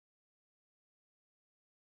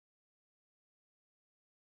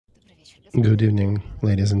Good evening,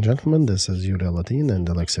 ladies and gentlemen. This is Yulia Latynina and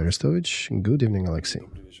Alexey Arestovych. Good evening, Alexey.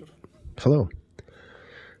 Hello.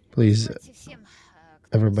 Please,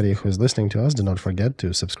 everybody who is listening to us, do not forget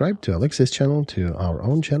to subscribe to Alexey's channel, to our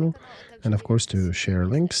own channel, and of course to share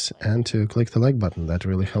links and to click the like button. That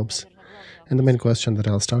really helps. And the main question that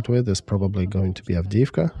I'll start with is probably going to be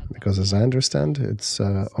Avdiivka, because as I understand, it's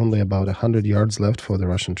only about 100 yards left for the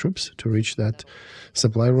Russian troops to reach that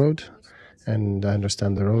supply road. And I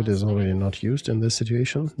understand the road is already not used in this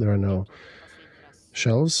situation. There are no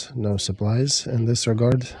shells, no supplies in this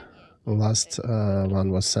regard. The last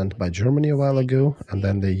one was sent by Germany a while ago, and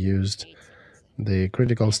then they used the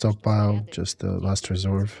critical stockpile, just the last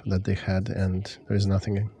reserve that they had, and there is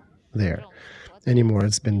nothing there anymore.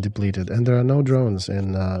 It's been depleted, and there are no drones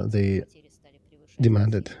in the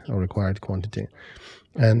demanded or required quantity.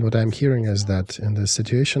 And what I'm hearing is that in this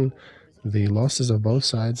situation, the losses of both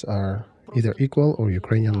sides are either equal or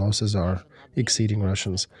Ukrainian losses are exceeding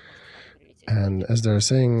Russians. And as they're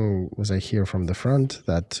saying, as I hear from the front,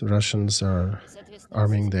 that Russians are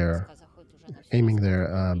aiming their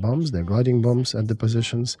bombs, their gliding bombs at the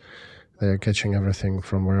positions. They're catching everything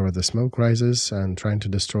from wherever the smoke rises and trying to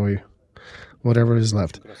destroy whatever is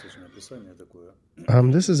left.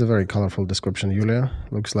 This is a very colorful description, Yulia.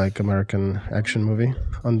 Looks like American action movie.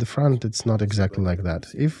 On the front, it's not exactly like that.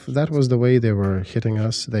 If that was the way they were hitting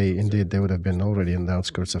us, they would have been already in the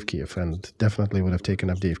outskirts of Kiev and definitely would have taken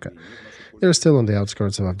Avdiivka. They're still on the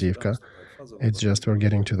outskirts of Avdiivka. It's just we're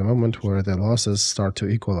getting to the moment where the losses start to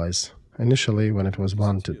equalize. Initially, when it was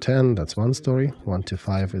 1 to 10, that's one story. 1 to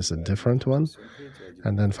 5 is a different one.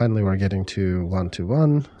 And then finally we're getting to 1 to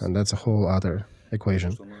 1, and that's a whole other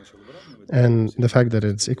equation. And the fact that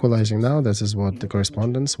it's equalizing now, this is what the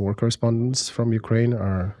war correspondents from Ukraine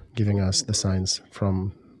are giving us the signs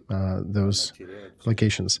from those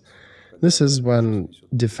locations. This is when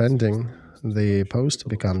defending the post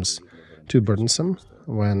becomes too burdensome,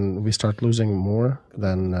 when we start losing more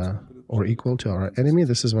than or equal to our enemy.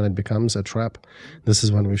 This is when it becomes a trap. This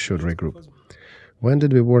is when we should regroup. When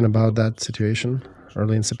did we warn about that situation?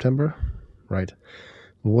 Early in September? Right.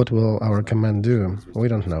 What will our command do? We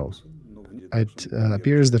don't know. It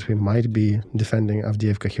appears that we might be defending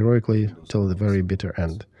Avdiivka heroically till the very bitter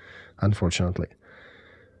end, unfortunately.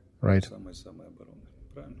 Right?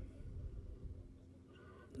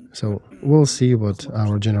 So we'll see what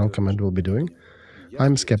our general command will be doing.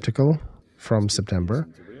 I'm skeptical from September.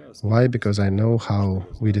 Why? Because I know how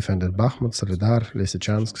we defended Bakhmut, Solidar,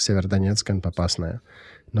 Lysychansk, Severdonetsk, and Popasnaya.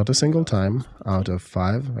 Not a single time out of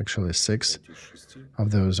 5, actually 6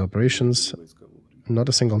 of those operations, not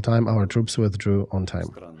a single time our troops withdrew on time.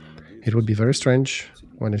 It would be very strange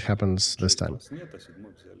when it happens this time.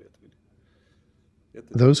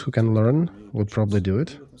 Those who can learn would probably do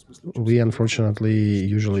it. We, unfortunately,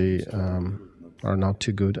 usually are not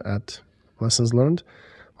too good at lessons learned.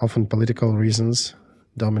 Often political reasons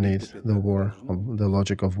dominate the war, the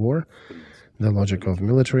logic of war, the logic of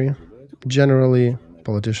military. Generally,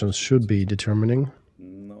 politicians should be determining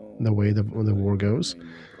the way the war goes,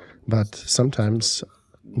 but sometimes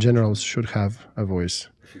generals should have a voice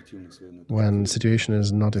when the situation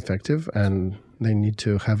is not effective, and they need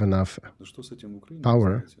to have enough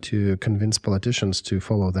power to convince politicians to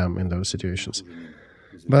follow them in those situations.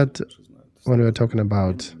 But when we're talking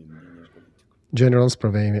about generals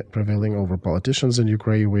prevailing over politicians in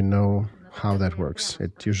Ukraine, we know how that works.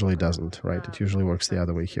 It usually doesn't, right? It usually works the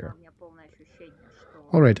other way here.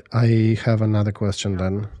 All right, I have another question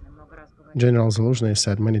then. General Zaluzhny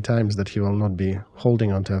said many times that he will not be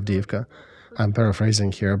holding on to Avdiivka. I'm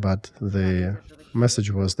paraphrasing here, but the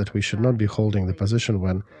message was that we should not be holding the position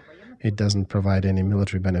when it doesn't provide any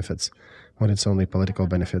military benefits, when it's only political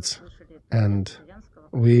benefits. And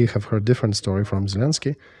we have heard different story from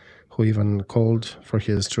Zelensky, who even called for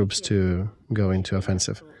his troops to go into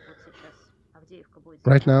offensive.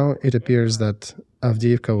 Right now, it appears that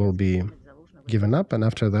Avdiivka will be given up, and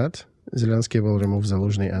after that, Zelensky will remove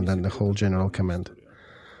Zaluzhny and then the whole general command.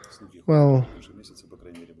 Well,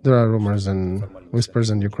 there are rumors and whispers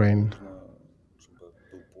in Ukraine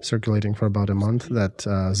circulating for about a month that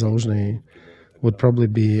Zaluzhny would probably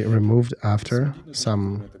be removed after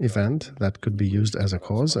some event that could be used as a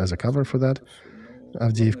cause, as a cover for that.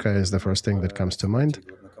 Avdiivka is the first thing that comes to mind.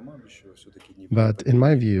 But in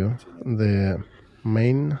my view, the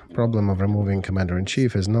main problem of removing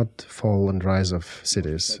commander-in-chief is not fall and rise of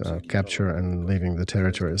cities, capture and leaving the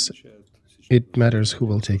territories. It matters who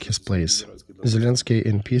will take his place. Zelensky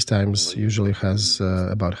in peace times usually has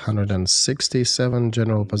about 167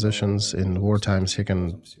 general positions. In war times, he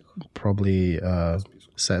can probably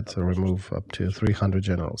set or remove up to 300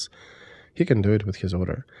 generals. He can do it with his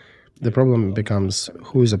order. The problem becomes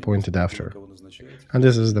who is appointed after. And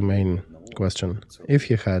this is the main question. If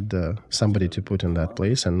he had somebody to put in that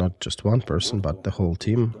place, and not just one person, but the whole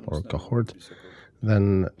team or cohort,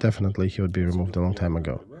 then definitely he would be removed a long time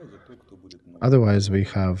ago. Otherwise, we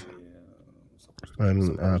have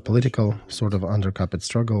a political sort of undercapit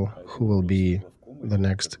struggle who will be the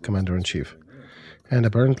next commander-in-chief. And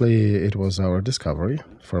apparently it was our discovery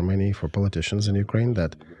for many, for politicians in Ukraine,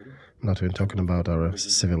 that, not even talking about our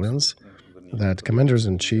civilians, that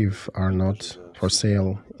commanders-in-chief are not for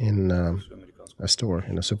sale in a store,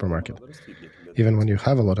 in a supermarket. Even when you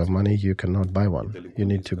have a lot of money, you cannot buy one. You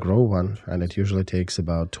need to grow one, and it usually takes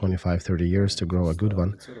about 25-30 years to grow a good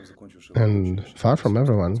one. And far from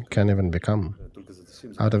everyone can even become.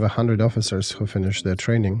 Out of 100 officers who finish their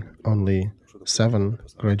training, only 7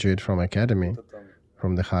 graduate from academy,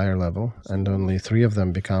 from the higher level, and only 3 of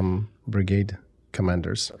them become brigade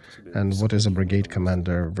commanders. And what is a brigade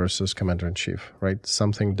commander versus commander-in-chief, right?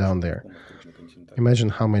 Something down there. Imagine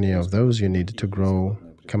how many of those you need to grow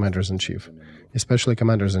commanders-in-chief, especially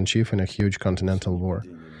commanders-in-chief in a huge continental war.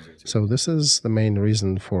 So this is the main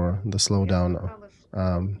reason for the slowdown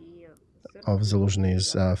of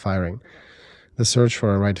Zaluzhny's firing. The search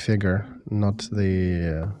for a right figure, not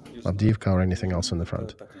the Avdiivka or anything else on the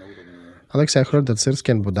front. Alexey, I heard that Syrskyi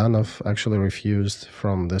and Budanov actually refused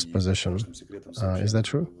from this position. Is that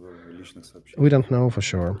true? We don't know for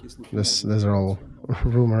sure. These are all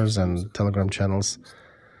rumors and Telegram channels.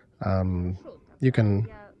 You can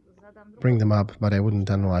bring them up, but I wouldn't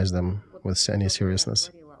analyze them with any seriousness.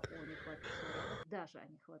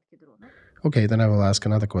 Okay, then I will ask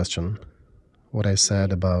another question. What I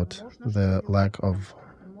said about the lack of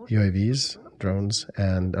UAVs, drones,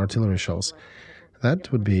 and artillery shells, that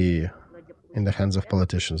would be in the hands of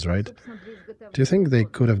politicians, right? Do you think they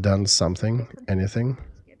could have done something, anything,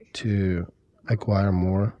 to acquire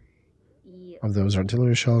more of those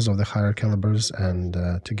artillery shells of the higher calibers and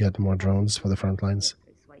to get more drones for the front lines?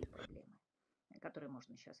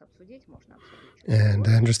 And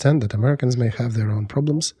I understand that Americans may have their own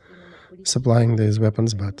problems supplying these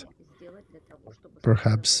weapons, but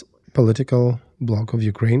perhaps political bloc of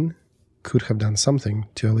Ukraine could have done something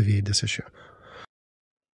to alleviate this issue.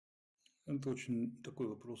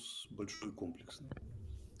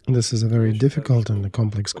 This is a very difficult and a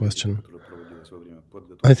complex question.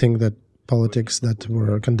 I think that politics that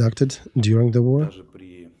were conducted during the war,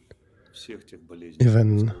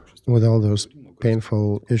 even with all those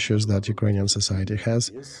painful issues that Ukrainian society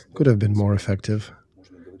has, could have been more effective,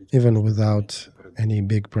 even without any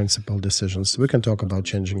big principal decisions. We can talk about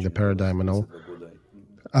changing the paradigm and all.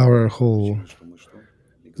 Our whole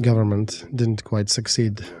government didn't quite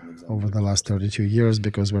succeed over the last 32 years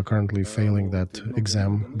because we're currently failing that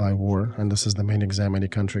exam by war, and this is the main exam any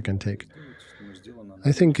country can take.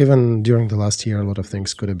 I think even during the last year, a lot of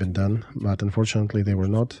things could have been done, but unfortunately they were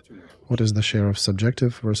not. What is the share of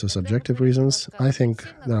subjective versus objective reasons? I think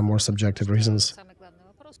there are more subjective reasons.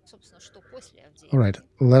 All right,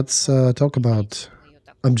 let's talk about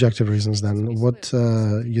objective reasons then. What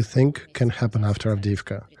you think can happen after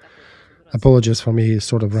Avdiivka? Apologies for me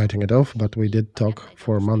sort of writing it off, but we did talk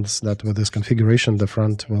for months that with this configuration, the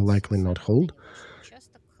front will likely not hold.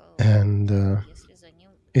 And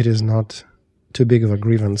it is not too big of a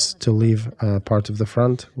grievance to leave part of the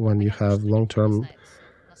front when you have long-term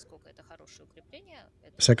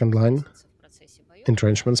second line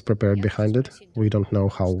entrenchments prepared behind it. We don't know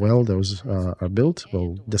how well those are built.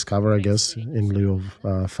 We'll discover, I guess, in lieu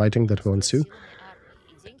of fighting that will ensue.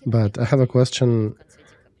 But I have a question,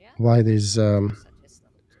 why these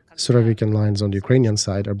Surovikin lines on the Ukrainian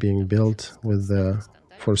side are being built with the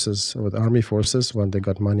forces, with army forces, when they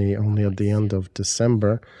got money only at the end of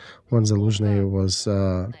December, when Zaluzhny was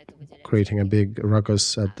creating a big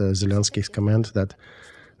ruckus at the Zelensky's command that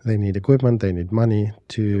they need equipment, they need money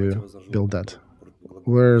to build that.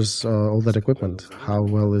 Where's all that equipment? How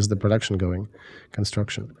well is the production going?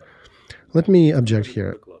 Construction. Let me object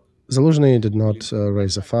here. Zaluzhny did not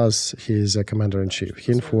raise a fuss. He is a commander-in-chief.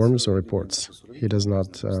 He informs or reports. He does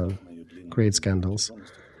not create scandals.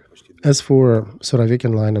 As for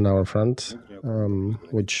Surovikin line on our front,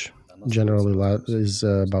 which generally is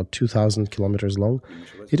about 2,000 kilometers long,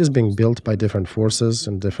 it is being built by different forces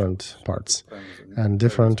in different parts, and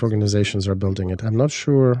different organizations are building it. I'm not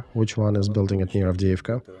sure which one is building it near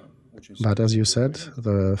Avdiivka, but as you said,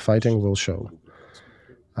 the fighting will show.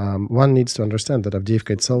 One needs to understand that Avdiivka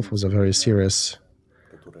itself was a very serious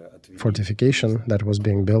fortification that was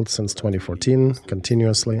being built since 2014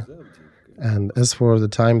 continuously. And as for the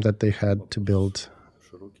time that they had to build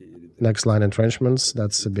next line entrenchments,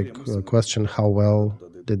 that's a big question. How well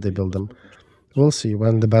did they build them? We'll see.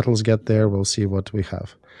 When the battles get there, we'll see what we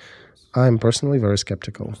have. I'm personally very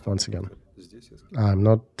skeptical, once again. I'm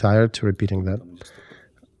not tired to repeating that.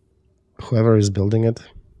 Whoever is building it.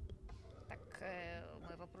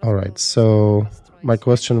 All right, so my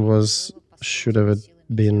question was, should have it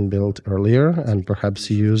been built earlier and perhaps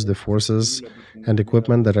use the forces and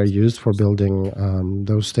equipment that are used for building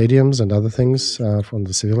those stadiums and other things from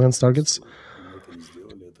the civilian targets?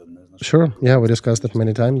 Sure, yeah, we discussed it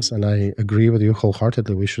many times, and I agree with you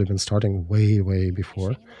wholeheartedly. We should have been starting way, way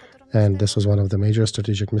before, and this was one of the major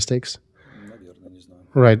strategic mistakes.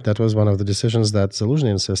 Right, that was one of the decisions that Zaluzhny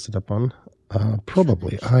insisted upon.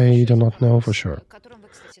 Probably, I do not know for sure.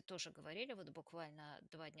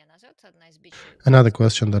 Another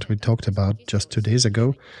question that we talked about just 2 days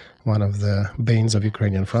ago, one of the banes of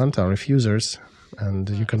Ukrainian front are refusers, and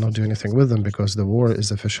you cannot do anything with them because the war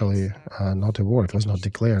is officially not a war. It was not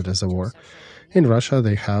declared as a war. In Russia,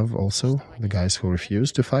 they have also the guys who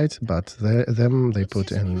refuse to fight, but they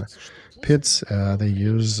put in pits, they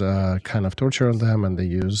use kind of torture on them, and they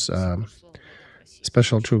use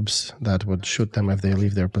special troops that would shoot them if they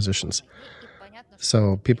leave their positions.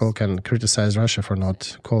 So people can criticize Russia for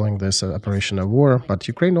not calling this operation a war, but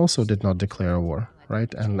Ukraine also did not declare a war,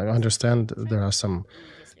 right? And I understand there are some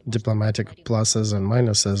diplomatic pluses and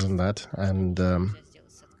minuses in that. And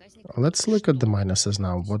let's look at the minuses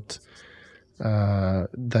now, what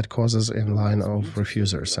that causes in line of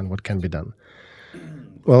refusers and what can be done.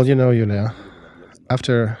 Well, you know, Yulia,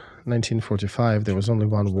 after 1945, there was only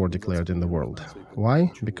one war declared in the world.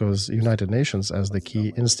 Why? Because United Nations, as the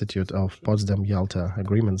key institute of Potsdam-Yalta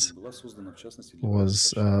agreements,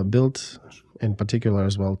 was built in particular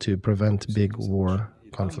as well to prevent big war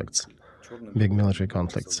conflicts, big military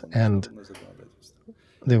conflicts. And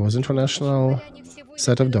there was international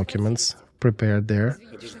set of documents prepared there.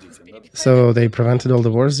 So they prevented all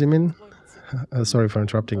the wars, you mean? Sorry for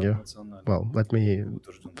interrupting you. Well, let me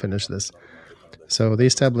finish this. So they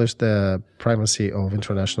established the primacy of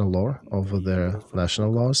international law over their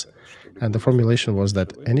national laws, and the formulation was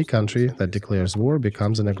that any country that declares war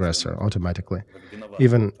becomes an aggressor automatically,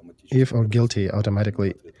 even if or guilty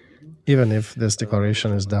automatically, even if this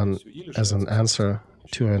declaration is done as an answer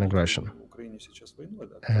to an aggression,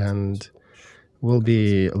 and will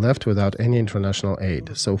be left without any international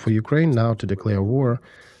aid. So for Ukraine now to declare war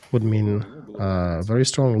would mean a very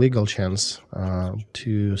strong legal chance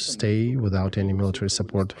to stay without any military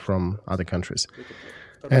support from other countries.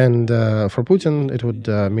 And for Putin, it would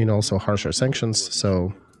mean also harsher sanctions,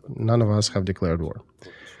 so none of us have declared war,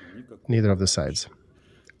 neither of the sides.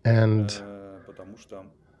 And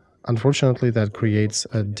unfortunately, that creates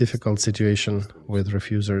a difficult situation with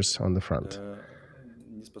refusers on the front.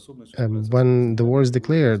 When the war is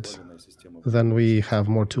declared, then we have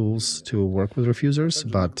more tools to work with refusers,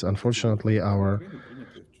 but unfortunately our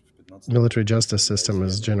military justice system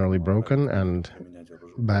is generally broken, and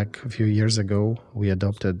back a few years ago we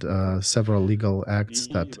adopted several legal acts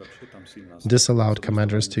that disallowed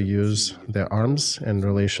commanders to use their arms in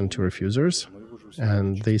relation to refusers,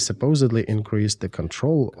 and they supposedly increased the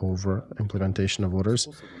control over implementation of orders,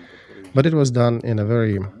 but it was done in a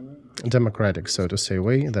very democratic, so to say,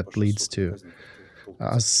 way that leads to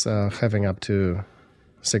us having up to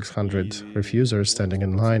 600 refusers standing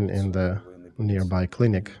in line in the nearby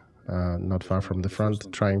clinic, not far from the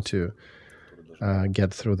front, trying to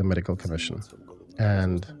get through the medical commission.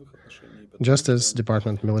 And Justice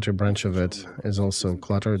Department, military branch of it, is also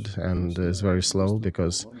cluttered and is very slow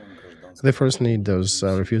because they first need those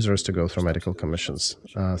refusers to go through medical commissions,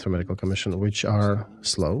 which are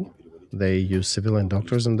slow. They use civilian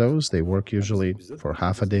doctors in those. They work usually for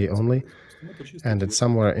half a day only, and it's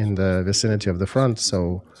somewhere in the vicinity of the front,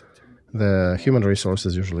 so the human resource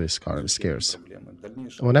is usually scarce.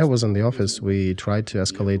 When I was in the office, we tried to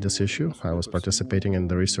escalate this issue. I was participating in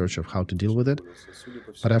the research of how to deal with it,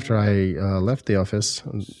 but after I left the office,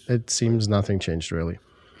 it seems nothing changed really.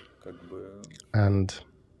 And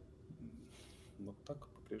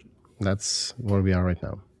that's where we are right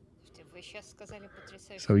now.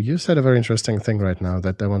 So you said a very interesting thing right now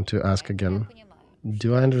that I want to ask again.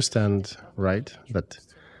 Do I understand right that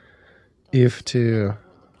if to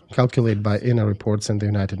calculate by inner reports in the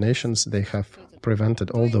United Nations, they have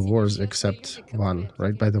prevented all the wars except one,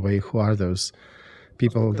 right? By the way, who are those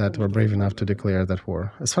people that were brave enough to declare that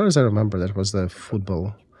war? As far as I remember, that was the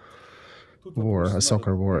football war, a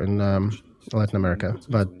soccer war in Latin America.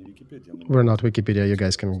 But we're not Wikipedia. You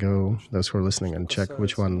guys can go, those who are listening, and check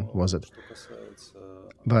which one was it.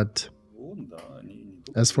 But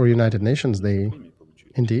as for United Nations, they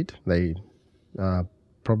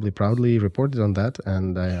probably proudly reported on that,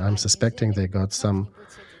 and I'm suspecting they got some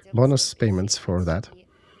bonus payments for that.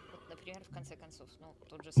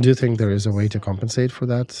 Do you think there is a way to compensate for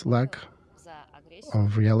that lack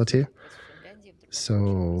of reality?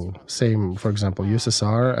 So, same, for example,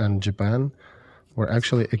 USSR and Japan were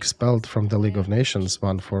actually expelled from the League of Nations,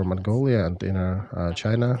 one for Mongolia and inner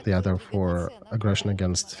China, the other for aggression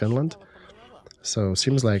against Finland. So,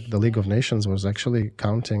 seems like the League of Nations was actually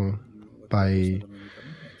counting by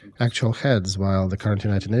actual heads, while the current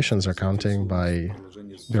United Nations are counting by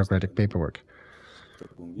bureaucratic paperwork.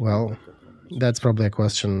 Well, that's probably a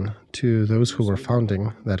question to those who were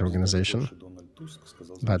founding that organization.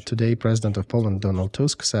 But today, President of Poland, Donald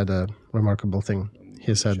Tusk, said a remarkable thing.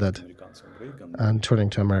 He said that, and turning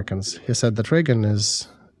to Americans, he said that Reagan is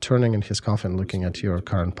turning in his coffin looking at your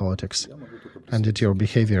current politics and at your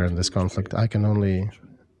behavior in this conflict. I can only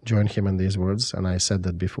join him in these words, and I said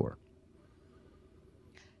that before.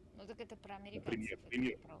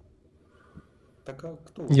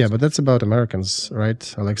 Yeah, but that's about Americans,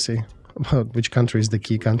 right, Alexei? About which country is the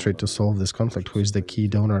key country to solve this conflict? Who is the key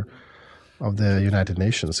donor of the United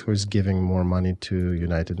Nations? Who is giving more money to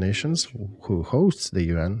United Nations? Who hosts the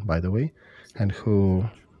UN, by the way, and who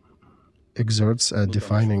exerts a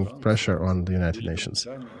defining pressure on the United Nations?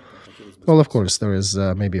 Well, of course, there is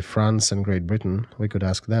maybe France and Great Britain. We could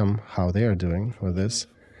ask them how they are doing with this.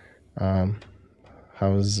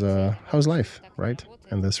 How's life, right,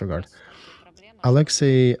 in this regard?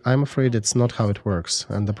 Alexei, I'm afraid it's not how it works.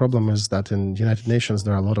 And the problem is that in United Nations,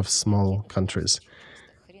 there are a lot of small countries.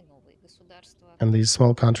 And these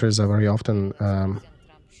small countries are very often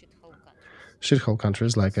shithole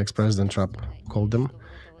countries, like ex-President Trump called them,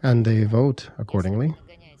 and they vote accordingly.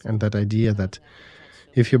 And that idea that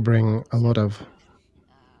if you bring a lot of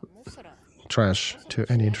trash to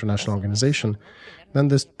any international organization, then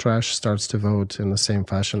this trash starts to vote in the same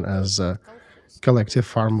fashion as collective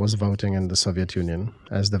farm was voting in the Soviet Union,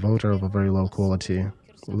 as the voter of a very low quality,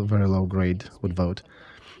 very low grade would vote.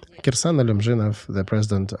 Kherson Alexey, the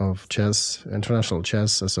president of Chess, International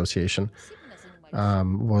Chess Association,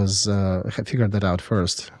 had figured that out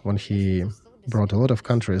first when he brought a lot of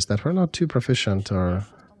countries that were not too proficient or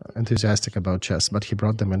enthusiastic about chess, but he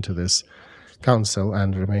brought them into this council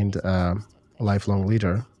and remained a lifelong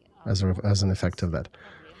leader as an effect of that.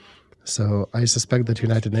 So I suspect that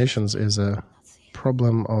United Nations is a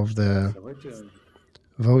problem of the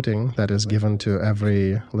voting that is given to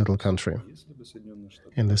every little country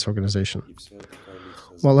in this organization.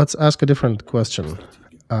 Well, let's ask a different question.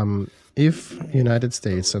 If United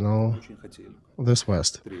States and all this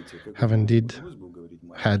West have indeed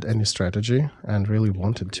had any strategy and really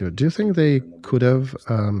wanted to, do you think they could have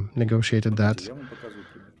negotiated that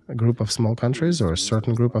group of small countries or a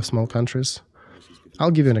certain group of small countries?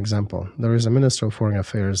 I'll give you an example. There is a Minister of Foreign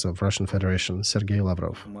Affairs of Russian Federation, Sergei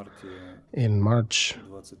Lavrov. In March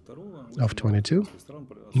of 22,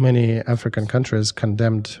 many African countries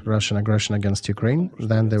condemned Russian aggression against Ukraine.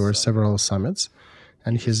 Then there were several summits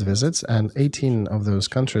and his visits, and 18 of those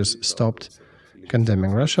countries stopped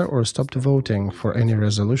condemning Russia or stopped voting for any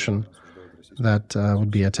resolution that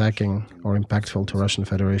would be attacking or impactful to Russian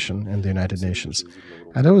Federation in the United Nations.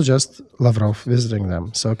 And it was just Lavrov visiting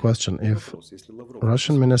them. So a question, if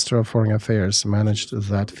Russian Minister of Foreign Affairs managed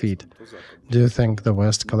that feat, do you think the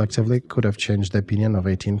West collectively could have changed the opinion of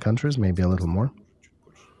 18 countries, maybe a little more?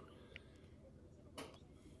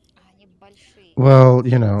 Well,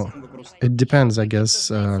 it depends, I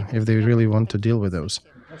guess, if they really want to deal with those.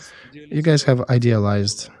 You guys have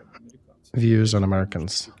idealized views on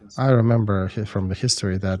Americans. I remember from the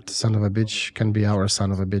history that son of a bitch can be our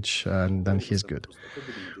son of a bitch, and then he's good,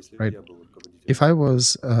 right? If I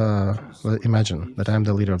was, imagine that I'm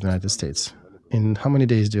the leader of the United States, in how many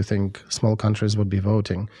days do you think small countries would be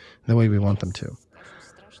voting the way we want them to?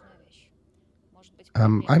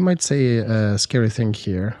 I might say a scary thing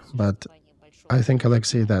here, but I think,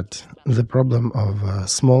 Alexei, that the problem of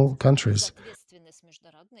small countries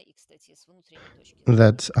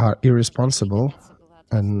that are irresponsible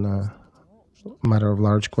and matter of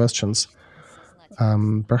large questions,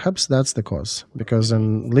 perhaps that's the cause. Because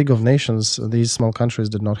in League of Nations, these small countries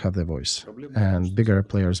did not have their voice, and bigger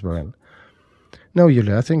players were in. No,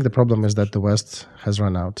 Yulia, I think the problem is that the West has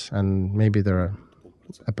run out, and maybe there are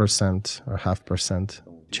 1% or 0.5%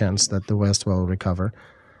 chance that the West will recover.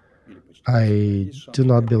 I do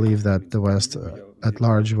not believe that the West at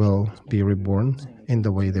large will be reborn in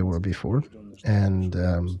the way they were before, and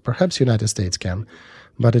perhaps United States can.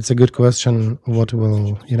 But it's a good question, what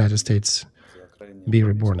will United States be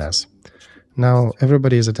reborn as? Now,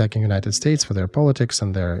 everybody is attacking United States for their politics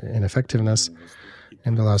and their ineffectiveness,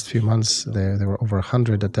 In the last few months, there were over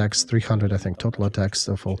 100 attacks, 300, I think, total attacks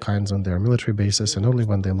of all kinds on their military bases, and only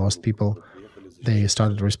when they lost people, they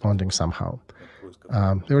started responding somehow.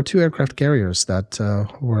 There were 2 aircraft carriers that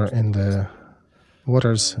were in the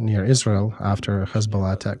waters near Israel after a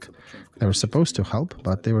Hezbollah attack. They were supposed to help,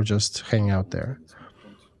 but they were just hanging out there.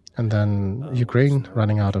 And then Ukraine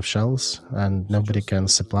running out of shells, and nobody can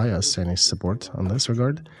supply us any support on this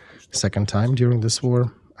regard. Second time during this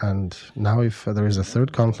war, and now if there is a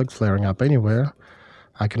third conflict flaring up anywhere,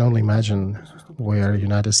 I can only imagine where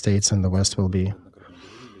United States and the West will be.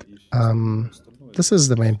 This is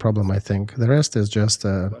the main problem, I think. The rest is just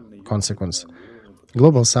a consequence.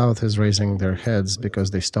 Global South is raising their heads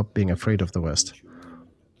because they stopped being afraid of the West.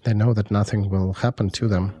 They know that nothing will happen to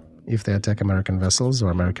them if they attack American vessels or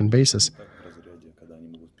American bases.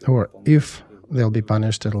 Or if they'll be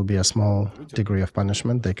punished, it'll be a small degree of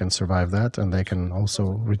punishment. They can survive that, and they can also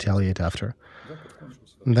retaliate after.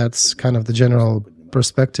 And that's kind of the general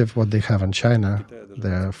perspective what they have in China,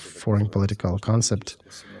 the foreign political concept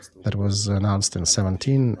that was announced in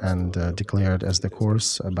 2017 and declared as the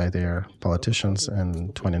course by their politicians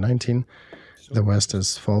in 2019. The West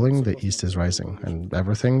is falling, the East is rising, and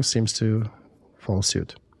everything seems to follow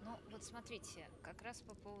suit.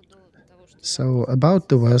 So about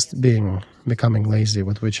the West becoming lazy,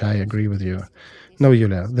 with which I agree with you. No,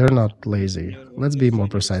 Yulia, they're not lazy. Let's be more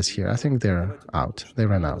precise here. I think they're out. They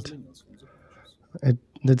ran out.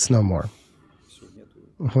 It's no more.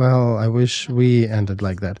 Well, I wish we ended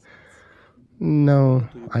like that. No,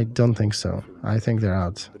 I don't think so. I think they're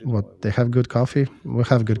out. What, they have good coffee? We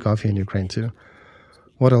have good coffee in Ukraine too.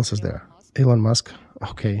 What else is there? Elon Musk.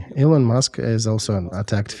 Okay, Elon Musk is also an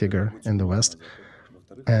attacked figure in the West.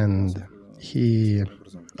 And he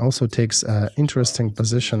also takes an interesting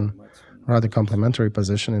position, rather complementary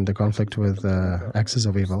position in the conflict with axis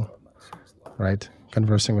of evil, right?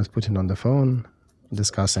 Conversing with Putin on the phone,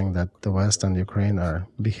 discussing that the West and Ukraine are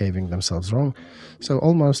behaving themselves wrong. So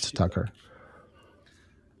almost Tucker.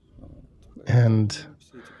 And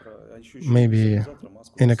maybe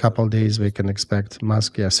in a couple of days we can expect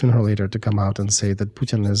Musk, sooner or later, to come out and say that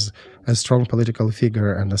Putin is a strong political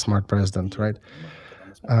figure and a smart president, right?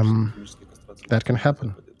 That can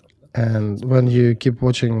happen. And when you keep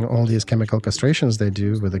watching all these chemical castrations they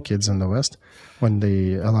do with the kids in the West, when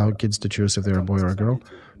they allow kids to choose if they're a boy or a girl,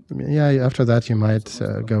 after that you might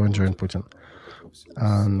go and join Putin.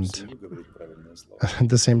 And at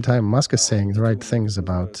the same time, Musk is saying the right things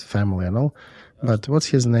about family and all, but what's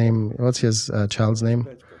his name? What's his child's name?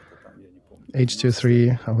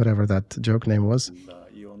 H23, or whatever that joke name was,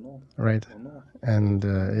 right? And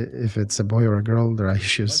if it's a boy or a girl, there are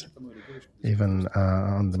issues even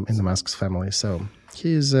in the Musk's family. So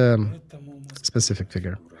he's a specific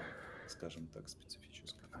figure.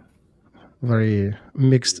 Very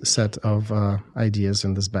mixed set of ideas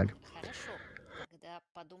in this bag.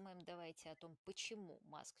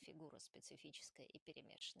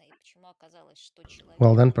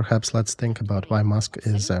 Well, then perhaps let's think about why Musk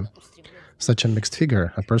is such a mixed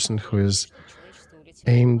figure, a person who is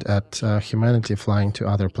aimed at humanity flying to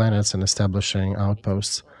other planets and establishing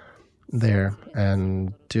outposts there.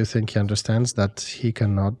 And do you think he understands that he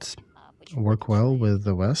cannot work well with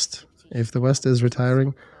the West if the West is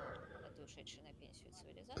retiring?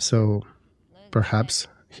 So perhaps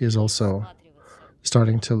he is also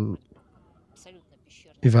starting to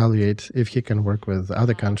evaluate if he can work with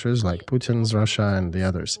other countries like Putin's Russia and the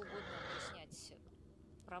others.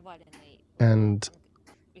 And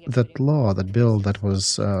that law, that bill that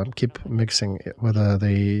was keep mixing, whether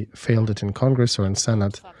they failed it in Congress or in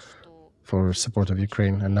Senate for support of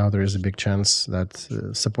Ukraine, and now there is a big chance that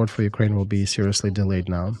support for Ukraine will be seriously delayed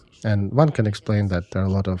now. And one can explain that there are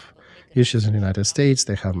a lot of issues in the United States.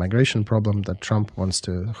 They have migration problem that Trump wants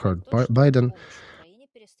to hurt Biden.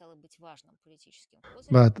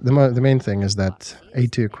 But the main thing is that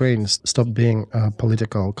aid to Ukraine stopped being a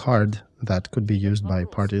political card that could be used by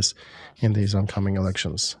parties in these oncoming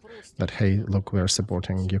elections. That, hey, look, we're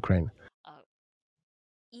supporting Ukraine.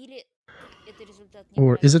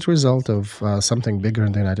 Or is it a result of something bigger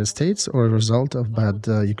in the United States, or a result of bad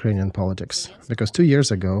Ukrainian politics? Because 2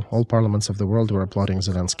 years ago, all parliaments of the world were applauding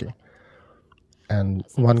Zelensky. And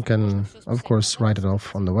one can, of course, write it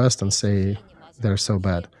off on the West and say they're so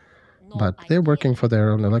bad. But they're working for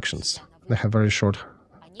their own elections. They have very short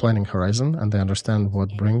planning horizon, and they understand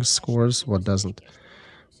what brings scores, what doesn't.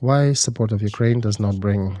 Why support of Ukraine does not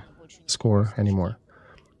bring score anymore?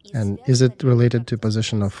 And is it related to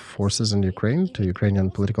position of forces in Ukraine, to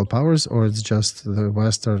Ukrainian political powers, or it's just the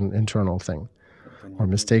Western internal thing, or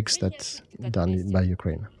mistakes that's done by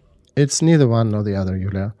Ukraine? It's neither one nor the other,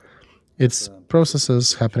 Yulia. It's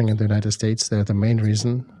processes happening in the United States. They're the main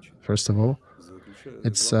reason, first of all.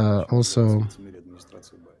 It's also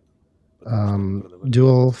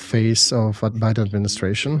dual face of Biden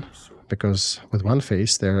administration, because with one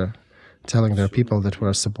face, they're telling their people that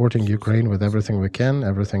we're supporting Ukraine with everything we can,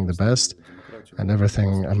 everything the best, and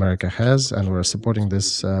everything America has, and we're supporting this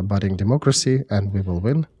budding democracy, and we will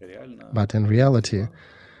win. But in reality,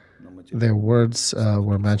 their words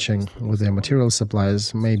were matching with their material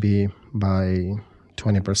supplies maybe by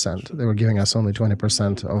 20%. They were giving us only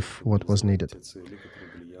 20% of what was needed.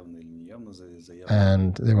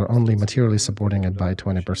 And they were only materially supporting it by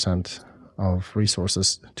 20% of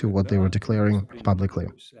resources to what they were declaring publicly.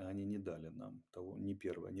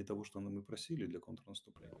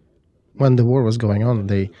 When the war was going on,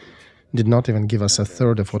 they did not even give us a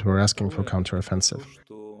third of what we were asking for counteroffensive.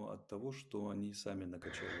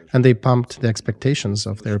 And they pumped the expectations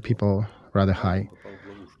of their people rather high.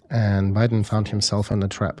 And Biden found himself in a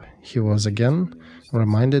trap. He was again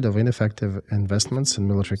reminded of ineffective investments in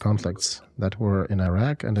military conflicts that were in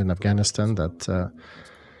Iraq and in Afghanistan, that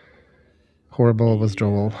horrible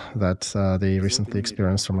withdrawal that they recently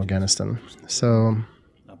experienced from Afghanistan. So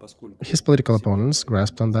his political opponents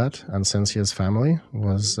grasped on that, and since his family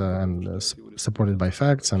was supported by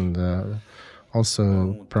facts and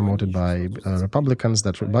also promoted by Republicans,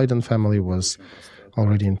 that Biden family was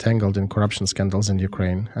already entangled in corruption scandals in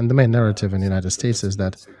Ukraine. And the main narrative in the United States is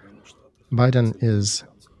that Biden is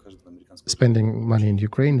spending money in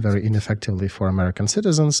Ukraine very ineffectively for American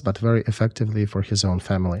citizens, but very effectively for his own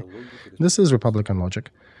family. This is Republican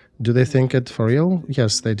logic. Do they think it for real?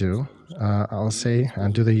 Yes, they do. I'll say.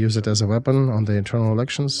 And do they use it as a weapon on the internal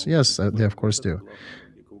elections? Yes, they of course do.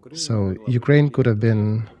 So Ukraine could have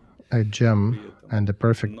been a gem and a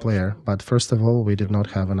perfect player, but first of all, we did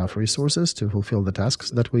not have enough resources to fulfill the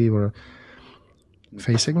tasks that we were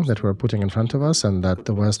facing, that were putting in front of us, and that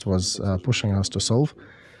the West was pushing us to solve.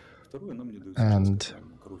 And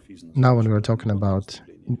now when we're talking about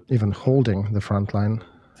even holding the front line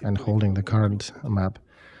and holding the current map,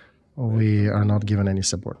 we are not given any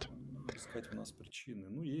support.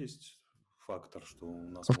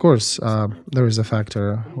 Of course, there is a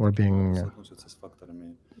factor we're being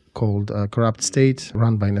called a corrupt state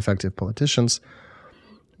run by ineffective politicians,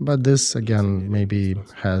 but this again maybe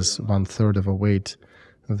has 1/3 of a weight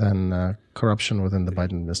than corruption within the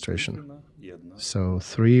Biden administration. So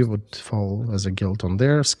 3 would fall as a guilt on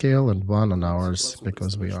their scale and 1 on ours,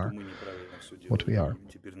 because we are what we are.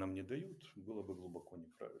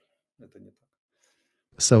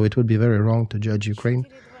 So it would be very wrong to judge Ukraine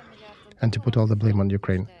and to put all the blame on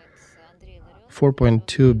Ukraine.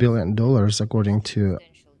 $4.2 billion, according to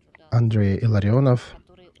Andrei Ilarionov,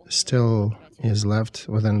 still is left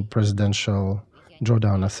within presidential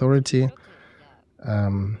drawdown authority.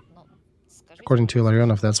 According to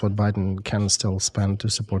Ilarionov, that's what Biden can still spend to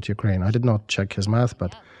support Ukraine. I did not check his math,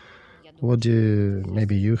 but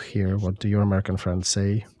maybe you hear, what do your American friends say?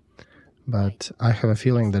 But I have a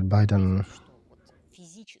feeling that Biden,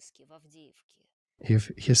 if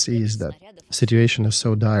he sees that situation is so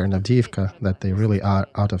dire in Avdiivka that they really are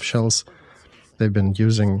out of shells, they've been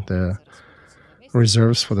using the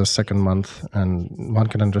reserves for the second month, and one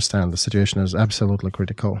can understand the situation is absolutely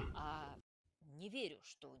critical.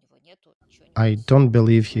 I don't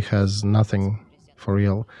believe he has nothing for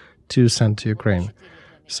real to send to Ukraine.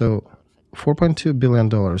 So $4.2 billion.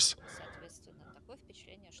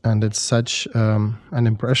 And it's such an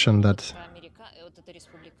impression that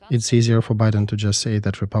it's easier for Biden to just say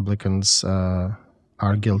that Republicans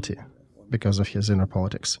are guilty because of his inner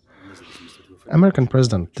politics. American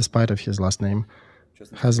president, despite of his last name,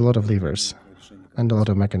 has a lot of levers and a lot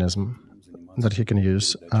of mechanism that he can use.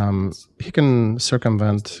 He can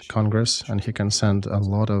circumvent Congress, and he can send a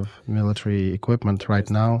lot of military equipment right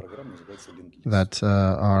now that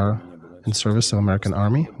are in service of American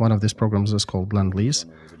army. One of these programs is called Lend-Lease,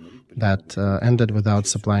 that ended without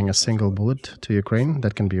supplying a single bullet to Ukraine,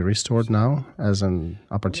 that can be restored now as an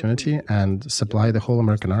opportunity and supply the whole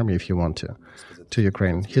American army, if you want to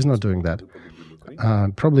Ukraine. He's not doing that.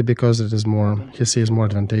 Probably because he sees more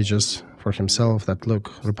advantageous for himself that, look,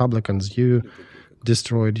 Republicans, you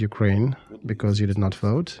destroyed Ukraine because you did not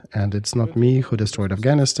vote, and it's not me who destroyed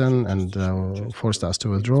Afghanistan and forced us to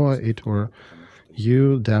withdraw, it were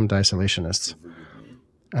you damned isolationists.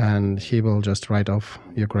 And he will just write off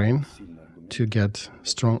Ukraine to get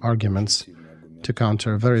strong arguments to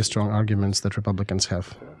counter very strong arguments that Republicans have.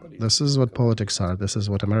 This is what politics are. This is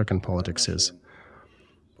what American politics is.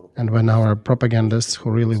 And when our propagandists who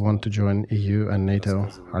really want to join EU and NATO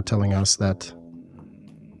are telling us that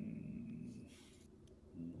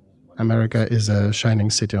America is a shining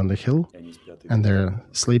city on the hill, and they're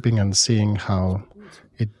sleeping and seeing how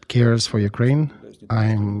it cares for Ukraine.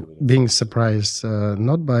 I'm being surprised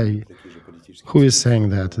not by who is saying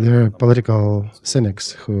that. There are political cynics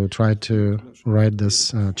who try to write this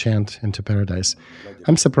chant into paradise.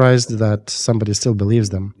 I'm surprised that somebody still believes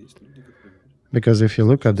them. Because if you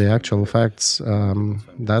look at the actual facts,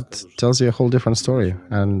 that tells you a whole different story.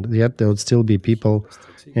 And yet there would still be people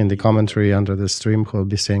in the commentary under this stream who will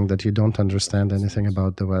be saying that you don't understand anything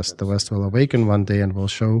about the West. The West will awaken one day and will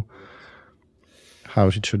show how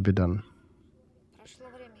it should be done.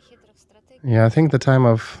 Yeah, I think the time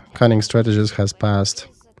of cunning strategies has passed,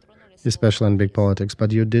 especially in big politics.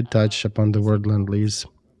 But you did touch upon the word Lend-Lease.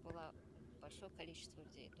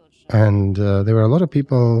 And there were a lot of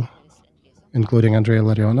people, including Andrei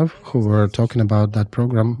Larionov, who were talking about that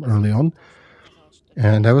program early on.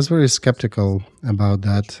 And I was very skeptical about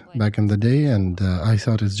that back in the day, and I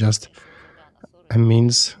thought it's just a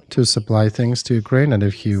means to supply things to Ukraine, and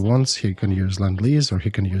if he wants, he can use Lend-Lease, or he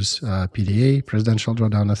can use PDA, Presidential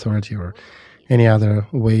Drawdown Authority, or any other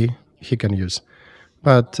way he can use.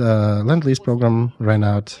 But Lend-Lease program ran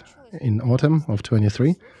out in autumn of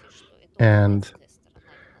 23, and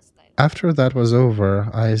after that was over,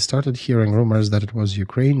 I started hearing rumors that it was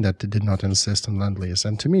Ukraine that did not insist on Lend-Lease.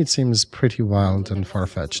 And to me, it seems pretty wild and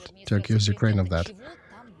far-fetched to accuse Ukraine of that.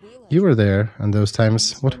 You were there, and those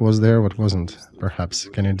times, what was there, what wasn't, perhaps?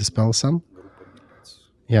 Can you dispel some?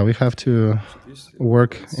 Yeah, we have to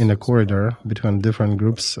work in a corridor between different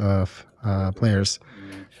groups of players.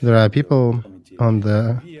 There are people on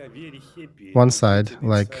the one side,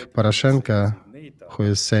 like Poroshenko, who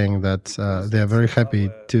is saying that they are very happy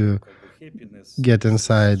to get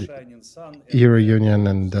inside Euro Union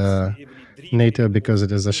and NATO because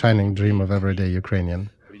it is a shining dream of everyday Ukrainian,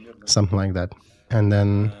 something like that. And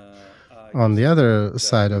then on the other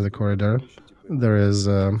side of the corridor, there is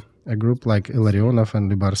a group like Ilarionov and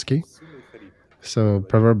Lyubarsky, so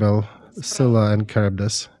proverbial Scylla and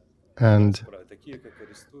Charybdis. And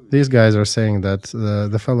these guys are saying that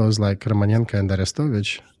the fellows like Romanenko and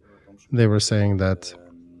Arestovych, they were saying that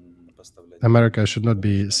America should not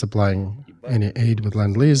be supplying any aid with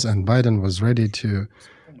Lend-Lease, and Biden was ready to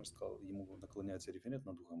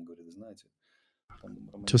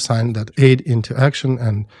sign that aid into action.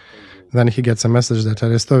 And then he gets a message that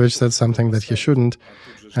Arestovych said something that he shouldn't,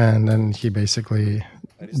 and then he basically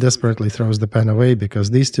desperately throws the pen away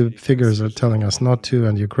because these two figures are telling us not to,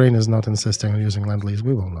 and Ukraine is not insisting on using Lend-Lease.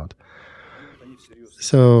 We will not.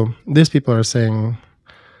 So these people are saying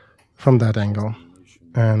from that angle.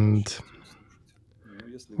 And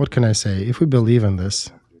what can I say? If we believe in this,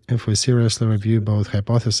 if we seriously review both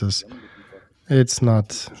hypotheses, it's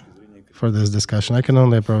not for this discussion. I can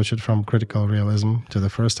only approach it from critical realism to the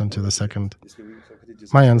first and to the second.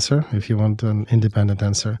 My answer, if you want an independent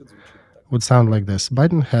answer, would sound like this.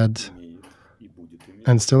 Biden had,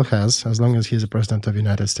 and still has, as long as he's a president of the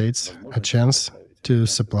United States, a chance to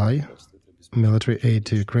supply military aid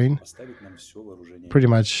to Ukraine, pretty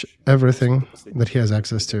much everything that he has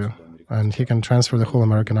access to, and he can transfer the whole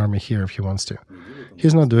American army here if he wants to.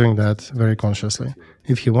 He's not doing that very consciously.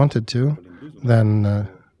 If he wanted to, then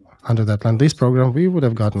under that Lend-Lease program, we would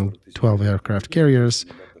have gotten 12 aircraft carriers,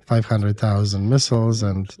 500,000 missiles,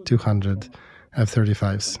 and 200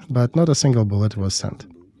 F-35s, but not a single bullet was sent.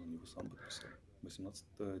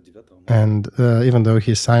 And even though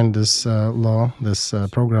he signed this law, this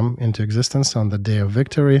program into existence on the day of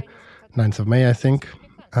victory, 9th of May, I think,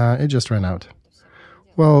 it just ran out.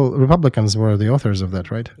 Well, Republicans were the authors of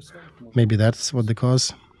that, right? Maybe that's what the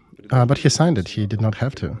cause. But he signed it. He did not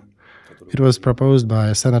have to. It was proposed by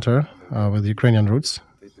a senator with Ukrainian roots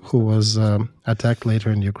who was attacked later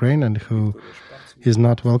in Ukraine and who is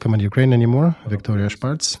not welcome in Ukraine anymore. Victoria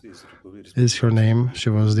Shparts is her name. She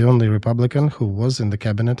was the only Republican who was in the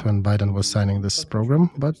cabinet when Biden was signing this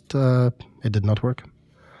program, but it did not work.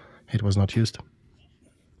 It was not used.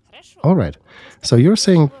 All right. So you're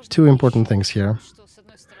saying two important things here.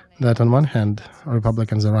 That on one hand,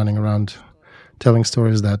 Republicans are running around telling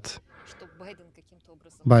stories that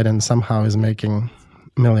Biden somehow is making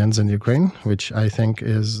millions in Ukraine, which I think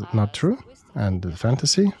is not true and a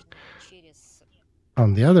fantasy.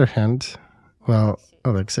 On the other hand, well,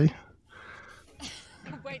 Alexey,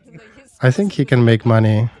 I think he can make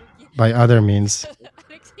money by other means.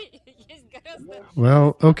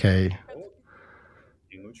 Well, okay.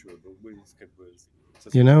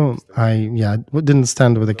 You know, I didn't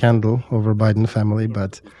stand with a candle over Biden family,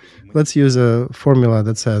 but let's use a formula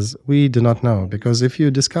that says we do not know, because if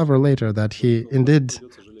you discover later that he indeed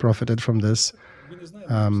profited from this,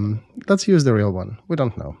 let's use the real one. We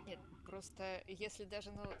don't know.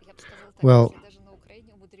 Well,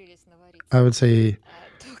 I would say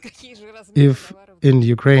if in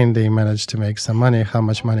Ukraine they manage to make some money, how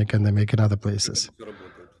much money can they make in other places?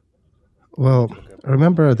 Well,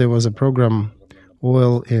 remember there was a program,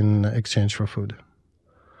 oil in exchange for food,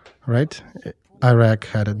 right? Iraq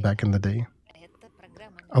had it back in the day.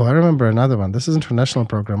 Oh, I remember another one. This is an international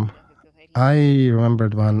program. I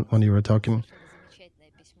remembered one when you were talking,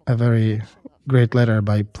 a very great letter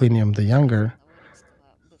by Plinium the Younger,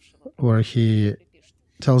 where he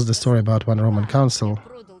tells the story about one Roman consul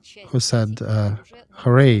who said,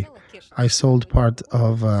 hooray, I sold part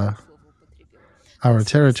of our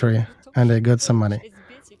territory and I got some money.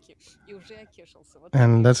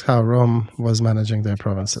 And that's how Rome was managing their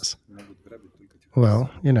provinces. Well,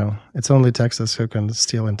 you know, it's only Texas who can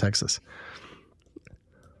steal in Texas.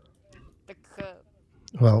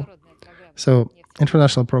 Well, so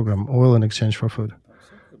international program, oil in exchange for food.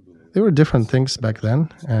 There were different things back then,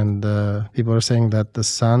 and people are saying that the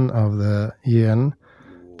son of the UN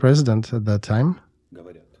president at that time,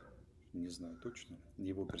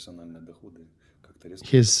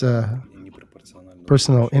 his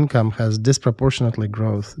personal income has disproportionately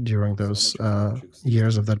growth during those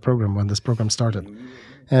years of that program when this program started.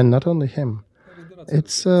 And not only him,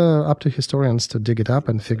 it's up to historians to dig it up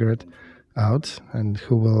and figure it out, and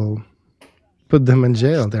who will put them in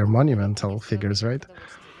jail. They're monumental figures, right?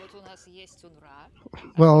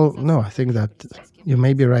 Well, no, I think that you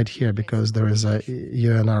may be right here, because there is a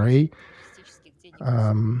UNRA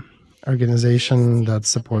organization that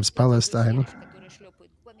supports Palestine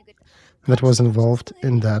that was involved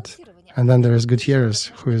in that. And then there is Gutierrez,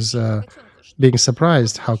 who is being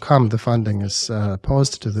surprised how come the funding is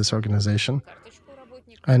paused to this organization.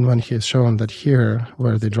 And when he is shown that here,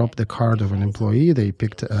 where they dropped the card of an employee, they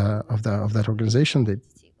picked of that organization, they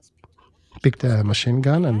picked a machine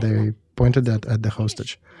gun and they pointed that at the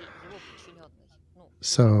hostage.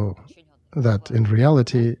 So that in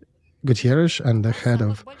reality, Gutierrez and the head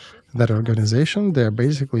of that organization, they're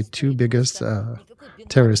basically two biggest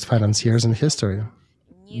terrorist financiers in history.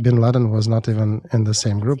 Bin Laden was not even in the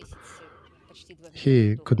same group.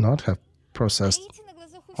 He could not have processed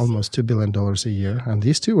almost $2 billion a year, and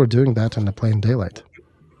these two were doing that in the plain daylight.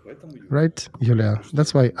 Right, Yulia?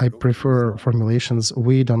 That's why I prefer formulations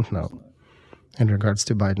 "we don't know" in regards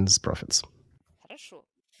to Biden's profits.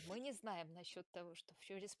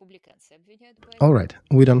 All right,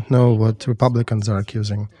 we don't know what Republicans are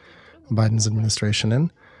accusing Biden's administration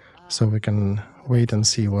in, so we can wait and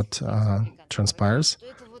see what transpires.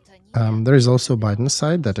 There is also Biden's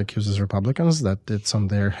side that accuses Republicans that it's on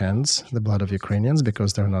their hands, the blood of Ukrainians,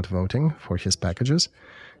 because they're not voting for his packages.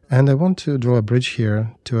 And I want to draw a bridge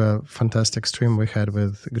here to a fantastic stream we had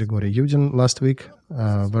with Grigory Yudin last week,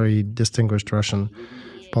 a very distinguished Russian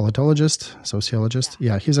politologist, sociologist.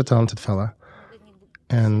 Yeah, he's a talented fella.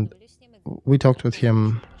 And we talked with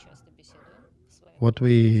him what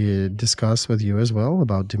we discuss with you as well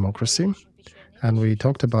about democracy. And we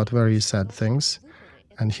talked about very sad things.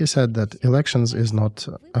 And he said that elections is not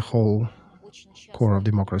a whole core of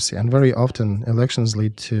democracy. And very often elections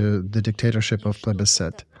lead to the dictatorship of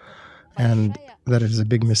plebiscite. And that is a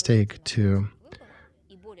big mistake to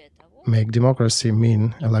make democracy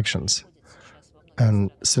mean elections.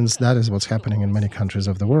 And since that is what's happening in many countries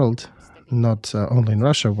of the world, not only in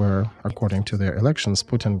Russia, where, according to their elections,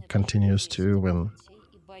 Putin continues to win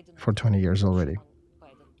for 20 years already.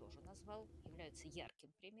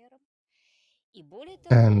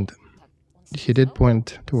 And he did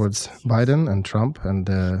point towards Biden and Trump and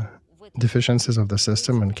the deficiencies of the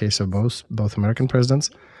system in case of both American presidents.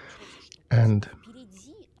 And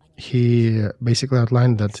he basically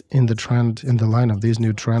outlined that in the line of these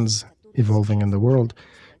new trends evolving in the world,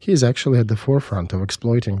 he is actually at the forefront of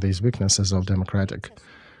exploiting these weaknesses of democratic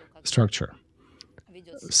structure.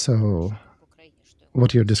 So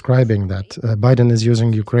what you're describing, that Biden is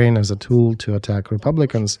using Ukraine as a tool to attack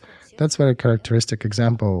Republicans, that's a very characteristic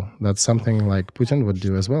example. That's something like Putin would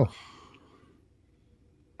do as well.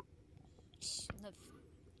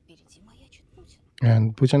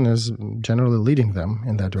 And Putin is generally leading them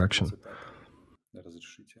in that direction.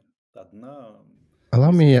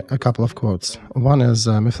 Allow me a couple of quotes. One is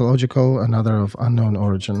mythological, another of unknown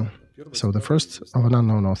origin. So the first of an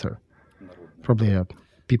unknown author, probably a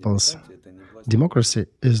people's. Democracy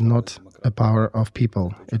is not a power of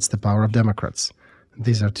people, it's the power of Democrats.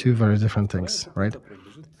 These are two very different things, right?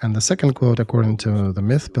 And the second quote, according to the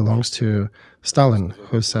myth, belongs to Stalin,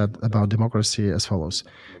 who said about democracy as follows.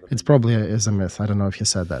 It's probably is a myth. I don't know if he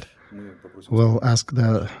said that. We'll ask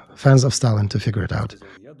the fans of Stalin to figure it out.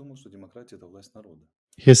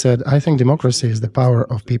 He said, I think democracy is the power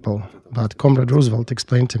of people, but Comrade Roosevelt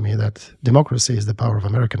explained to me that democracy is the power of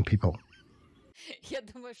American people.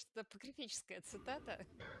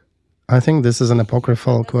 I think this is an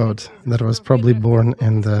apocryphal quote that was probably born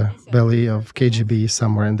in the belly of KGB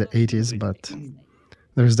somewhere in the 80s, but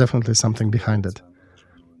there is definitely something behind it.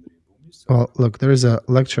 Well, look, there is a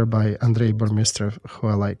lecture by Andrei Burmistrev, who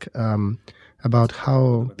I like, about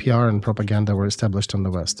how PR and propaganda were established in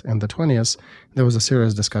the West. In the 20s, there was a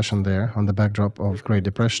serious discussion there on the backdrop of Great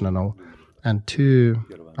Depression and all, and two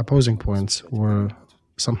opposing points were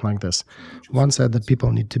something like this. One said that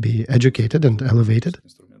people need to be educated and elevated,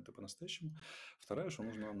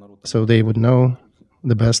 so they would know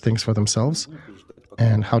the best things for themselves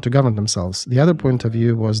and how to govern themselves. The other point of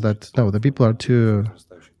view was that, no, the people are too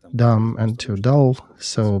dumb and too dull,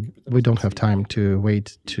 so we don't have time to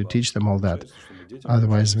wait to teach them all that.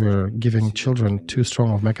 Otherwise, we're giving children too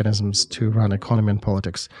strong of mechanisms to run economy and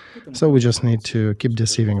politics. So we just need to keep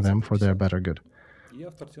deceiving them for their better good.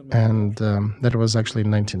 And that was actually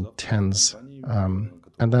 1910s.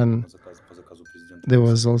 And then there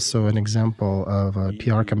was also an example of a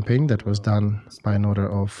PR campaign that was done by an order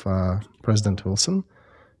of President Wilson,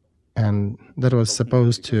 and that was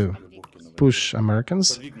supposed to push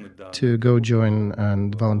Americans to go join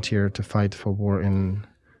and volunteer to fight for war in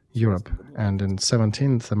Europe. And in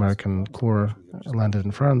 17th, American Corps landed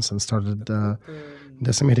in France and started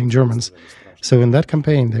decimating Germans. So in that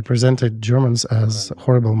campaign, they presented Germans as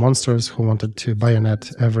horrible monsters who wanted to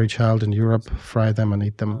bayonet every child in Europe, fry them and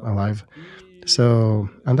eat them alive. So,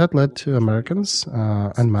 and that led to Americans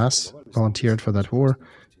en masse volunteered for that war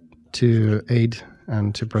to aid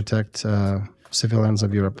and to protect civilians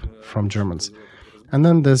of Europe from Germans. And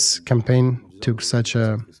then this campaign took such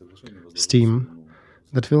a steam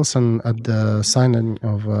that Wilson, at the signing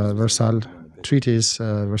of Versailles treaties,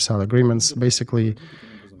 Versailles agreements, basically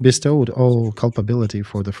bestowed all culpability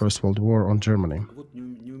for the First World War on Germany,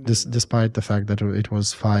 despite the fact that it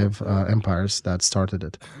was five empires that started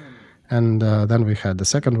it. And then we had the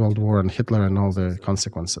Second World War and Hitler and all the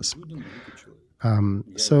consequences.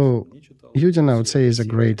 So Yudin, I would say, is a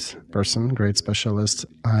great person, great specialist.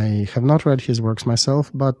 I have not read his works myself,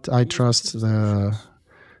 but I trust the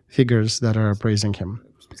figures that are praising him.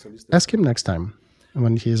 Ask him next time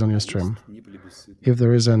when he is on your stream if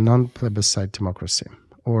there is a non-plebiscite democracy.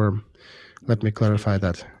 Or let me clarify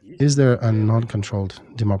that. Is there a non-controlled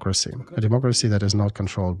democracy? A democracy that is not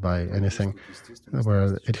controlled by anything,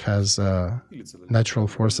 where it has natural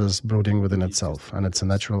forces brooding within itself, and it's a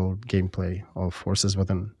natural gameplay of forces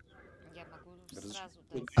within.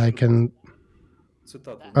 I can...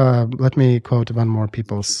 let me quote one more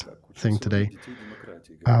people's thing today.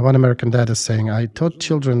 One American dad is saying, I taught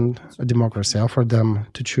children a democracy, offered them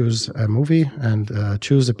to choose a movie and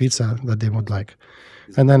choose a pizza that they would like.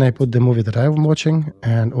 And then I put the movie that I'm watching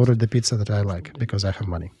and ordered the pizza that I like because I have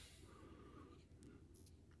money.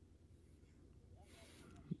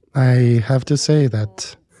 I have to say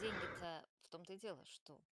that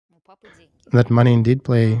money indeed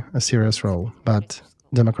play a serious role, but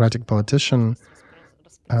democratic politician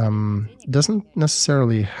doesn't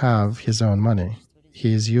necessarily have his own money.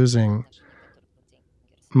 He is using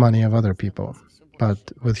money of other people.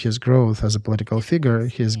 But with his growth as a political figure,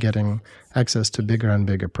 he is getting access to bigger and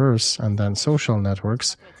bigger purse, and then social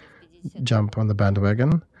networks jump on the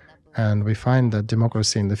bandwagon. And we find that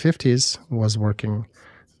democracy in the 50s was working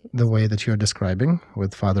the way that you're describing,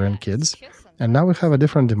 with father and kids. And now we have a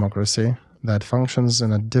different democracy that functions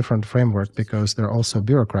in a different framework because there are also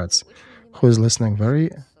bureaucrats who is listening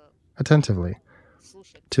very attentively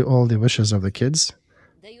to all the wishes of the kids,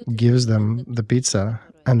 gives them the pizza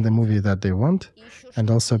and the movie that they want,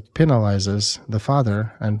 and also penalizes the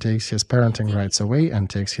father and takes his parenting rights away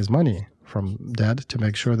and takes his money from dad to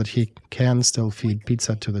make sure that he can still feed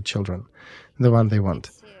pizza to the children, the one they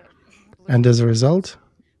want. And as a result,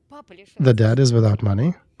 the dad is without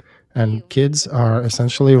money, and kids are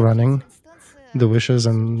essentially running the wishes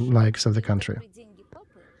and likes of the country.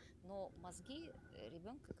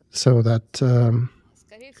 So that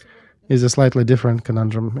is a slightly different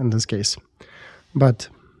conundrum in this case. But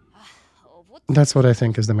that's what I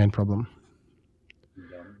think is the main problem.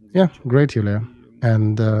 Yeah, great, Yulia.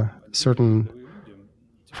 And certain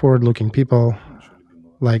forward-looking people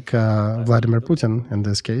like Vladimir Putin, in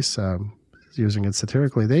this case, using it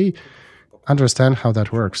satirically, they understand how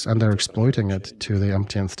that works, and they're exploiting it to the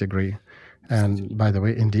umpteenth degree. And by the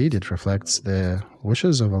way, indeed, it reflects the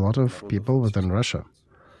wishes of a lot of people within Russia.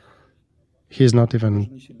 He's not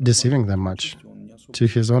even deceiving them much. To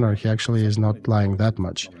his honor, he actually is not lying that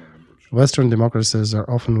much. Western democracies are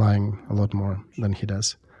often lying a lot more than he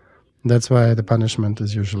does. That's why the punishment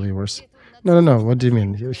is usually worse. No, no, no. What do you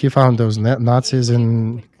mean? He found those Nazis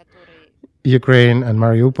in Ukraine and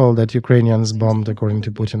Mariupol that Ukrainians bombed, according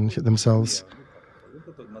to Putin themselves.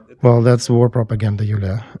 Well, that's war propaganda,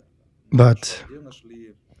 Yulia. But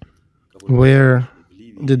where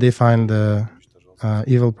did they find the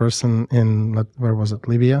evil person in, where was it,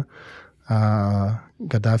 Libya?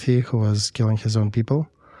 Gaddafi, who was killing his own people,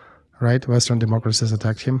 right? Western democracies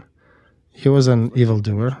attacked him. He was an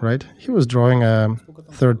evildoer, right? He was drawing a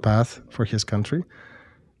third path for his country.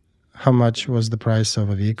 How much was the price of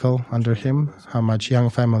a vehicle under him? How much young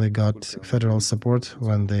family got federal support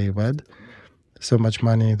when they wed? So much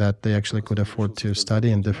money that they actually could afford to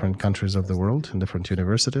study in different countries of the world, in different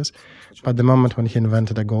universities. But the moment when he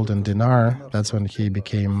invented a golden dinar, that's when he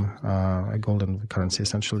became a golden currency,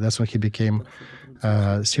 essentially. That's when he became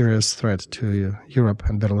a serious threat to Europe,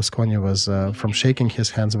 and Berlusconi was, from shaking his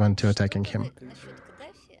hands, went to attacking him.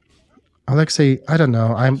 Alexey, I don't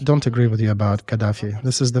know. I don't agree with you about Gaddafi.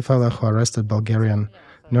 This is the fellow who arrested Bulgarian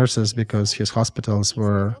nurses because his hospitals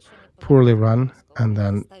were poorly run and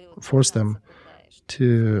then forced them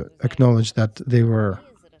to acknowledge that they were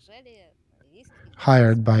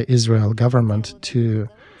hired by Israel government to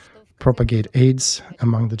propagate AIDS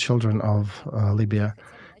among the children of Libya.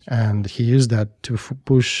 And he used that to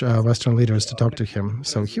push Western leaders to talk to him.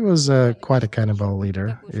 So he was quite a cannibal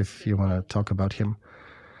leader, if you want to talk about him.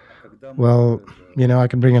 Well, I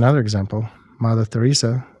can bring another example. Mother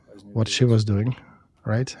Teresa, what she was doing,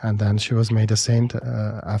 right? And then she was made a saint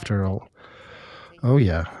after all. Oh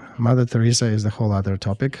yeah, Mother Teresa is a whole other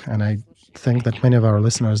topic, and I think that many of our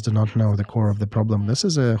listeners do not know the core of the problem. This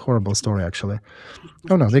is a horrible story, actually.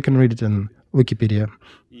 Oh no, they can read it in Wikipedia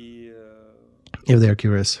if they're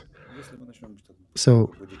curious.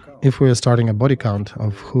 So, if we are starting a body count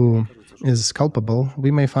of who is culpable,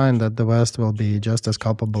 we may find that the West will be just as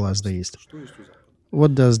culpable as the East.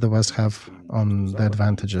 What does the West have on the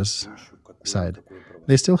advantages side?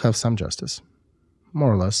 They still have some justice,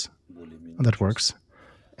 more or less, that works.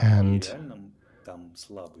 And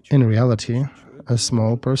in reality, a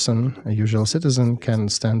small person, a usual citizen, can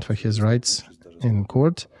stand for his rights in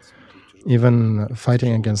court, even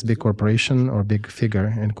fighting against big corporation or big figure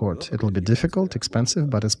in court. It'll be difficult, expensive,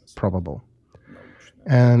 but it's probable.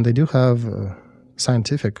 And they do have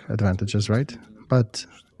scientific advantages, right? But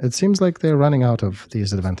it seems like they're running out of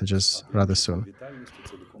these advantages rather soon.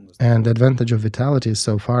 And the advantage of vitality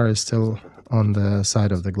so far is still on the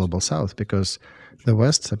side of the global south, because the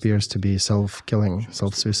West appears to be self-killing,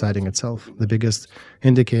 self-suiciding itself. The biggest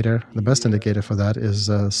indicator, the best indicator for that is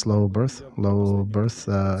low birth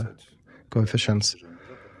coefficients.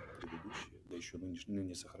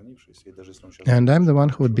 And I'm the one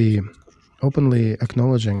who would be openly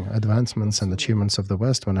acknowledging advancements and achievements of the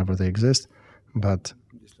West whenever they exist. But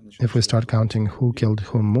if we start counting who killed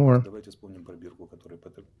whom more,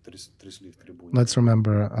 let's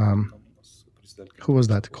remember, who was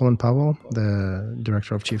that? Colin Powell, the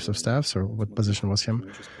director of chiefs of staffs, or what position was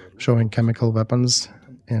him, showing chemical weapons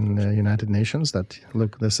in the United Nations that,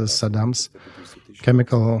 look, this is Saddam's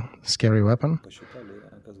chemical scary weapon.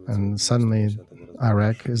 And suddenly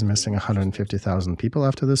Iraq is missing 150,000 people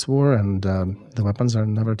after this war, and the weapons are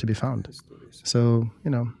never to be found. So,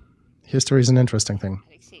 history is an interesting thing.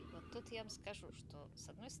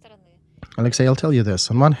 Alexey, I'll tell you this.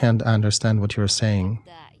 On one hand, I understand what you're saying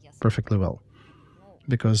perfectly well,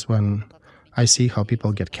 because when I see how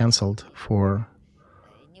people get cancelled for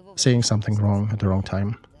saying something wrong at the wrong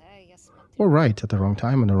time, or right at the wrong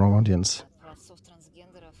time in the wrong audience,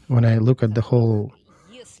 when I look at the whole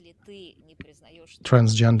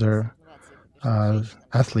transgender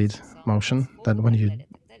athlete motion, that when you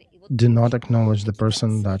do not acknowledge the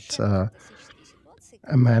person that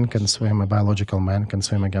a man can swim, a biological man can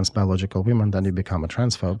swim against biological women, then you become a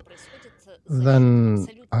transphobe, then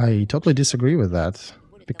I totally disagree with that.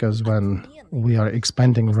 Because when we are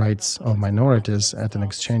expanding rights of minorities at an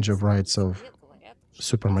exchange of rights of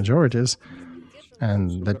supermajorities,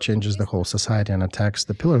 and that changes the whole society and attacks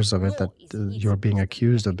the pillars of it, that you're being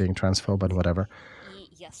accused of being transphobe and whatever.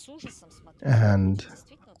 And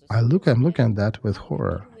I'm looking at that with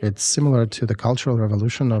horror. It's similar to the Cultural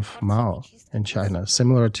Revolution of Mao in China,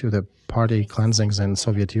 similar to the party cleansings in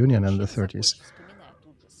Soviet Union in the 30s.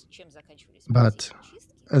 But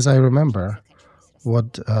as I remember,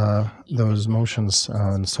 what those motions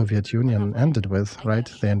in Soviet Union ended with,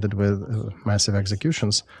 right? They ended with massive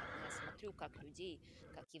executions.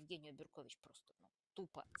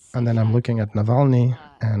 And then I'm looking at Navalny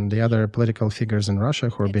and the other political figures in Russia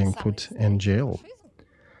who are being put in jail.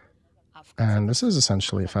 And this is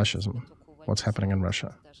essentially fascism, what's happening in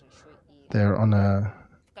Russia. They're on a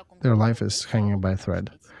Their life is hanging by a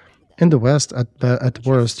thread. In the West, at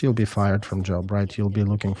worst, you'll be fired from job, right? You'll be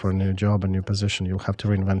looking for a new job, a new position. You'll have to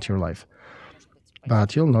reinvent your life.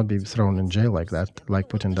 But you'll not be thrown in jail like that, like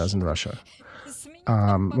Putin does in Russia.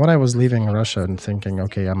 When I was leaving Russia and thinking,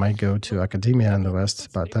 okay, I might go to academia in the West,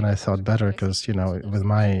 but then I thought better because, with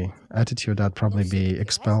my attitude, I'd probably be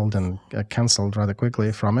expelled and cancelled rather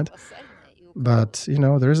quickly from it. But,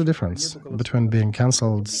 there is a difference between being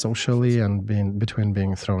cancelled socially and between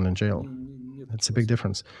being thrown in jail. It's a big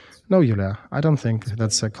difference. No, Yulia, I don't think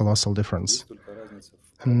that's a colossal difference.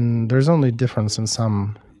 And there's only difference in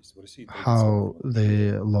how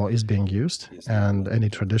the law is being used and any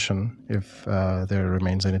tradition, if there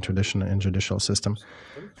remains any tradition in judicial system.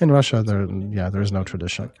 In Russia, there is no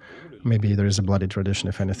tradition. Maybe there is a bloody tradition,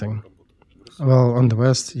 if anything. Well, on the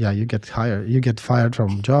West, you get fired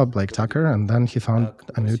from job like Tucker, and then he found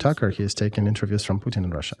a new Tucker. He's taking interviews from Putin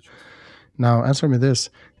in Russia. Now, answer me this.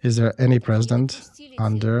 Is there any president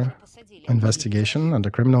under investigation, under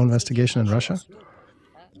criminal investigation in Russia?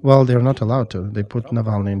 Well, they're not allowed to. They put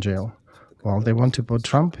Navalny in jail. Well, they want to put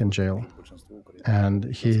Trump in jail. And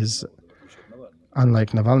he's,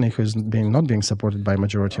 unlike Navalny, who's not being supported by a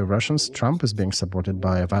majority of Russians, Trump is being supported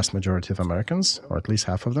by a vast majority of Americans, or at least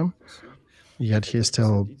half of them. Yet he is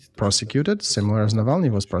still prosecuted, similar as Navalny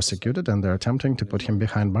was prosecuted, and they're attempting to put him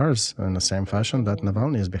behind bars in the same fashion that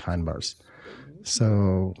Navalny is behind bars.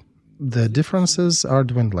 So the differences are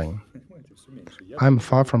dwindling. I'm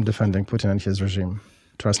far from defending Putin and his regime.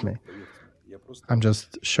 Trust me. I'm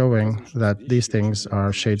just showing that these things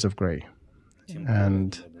are shades of gray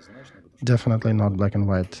and definitely not black and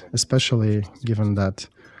white, especially given that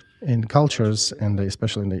in cultures,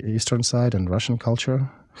 especially in the Eastern side and Russian culture,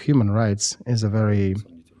 human rights is a very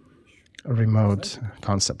remote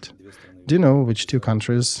concept. Do you know which two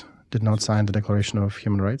countries did not sign the Declaration of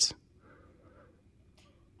Human Rights?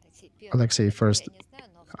 Alexey, first,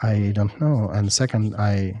 I don't know. And second,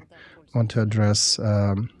 I want to address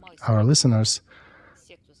our listeners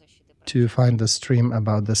to find the stream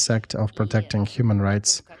about the sect of protecting human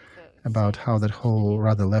rights, about how that whole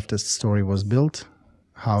rather leftist story was built,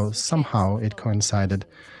 how somehow it coincided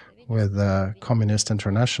with the Communist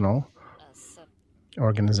International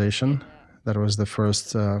organization. That was the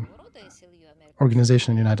first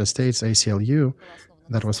organization in the United States, ACLU,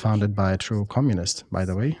 that was founded by a true communist, by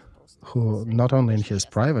the way, who not only in his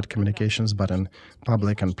private communications but in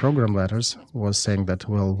public and program letters was saying that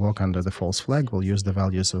we'll walk under the false flag, we'll use the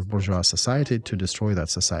values of bourgeois society to destroy that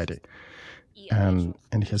society. And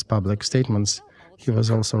in his public statements, he was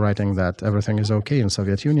also writing that everything is okay in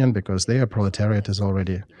Soviet Union because their proletariat is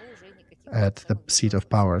already at the seat of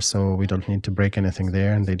power, so we don't need to break anything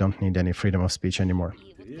there and they don't need any freedom of speech anymore.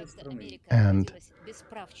 And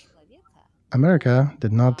America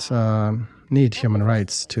did not need human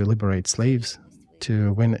rights to liberate slaves,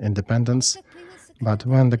 to win independence. But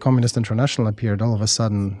when the Communist International appeared, all of a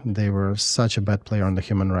sudden they were such a bad player on the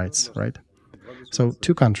human rights, right? So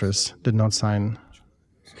two countries did not sign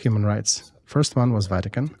human rights. First one was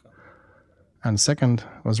Vatican, and second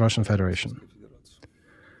was Russian Federation.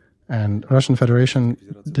 And Russian Federation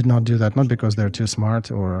did not do that, not because they're too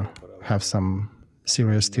smart or have some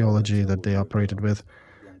serious theology that they operated with,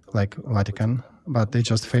 like Vatican, but they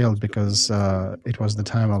just failed because it was the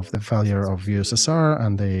time of the failure of USSR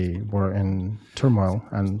and they were in turmoil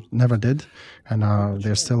and never did, and now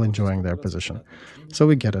they're still enjoying their position. So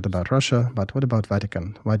we get it about Russia, but what about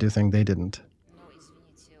Vatican? Why do you think they didn't?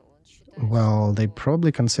 Well, they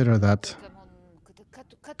probably consider that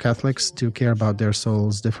Catholics do care about their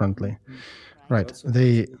souls differently. Right,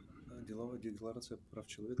 they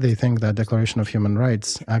think that Declaration of Human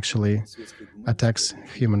Rights actually attacks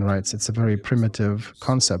human rights. It's a very primitive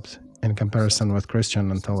concept in comparison with Christian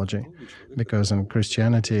ontology, because in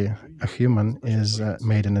Christianity, a human is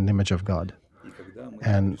made in an image of God.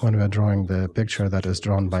 And when we are drawing the picture that is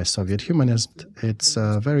drawn by Soviet humanists, it's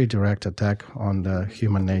a very direct attack on the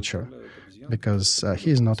human nature, because he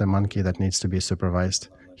is not a monkey that needs to be supervised.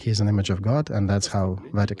 He is an image of God, and that's how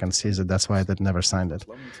Vatican sees it. That's why they never signed it.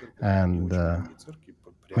 And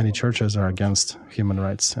many churches are against human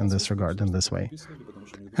rights in this regard, in this way.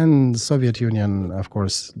 And the Soviet Union, of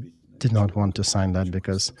course, did not want to sign that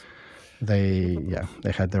because they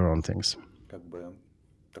had their own things.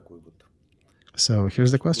 So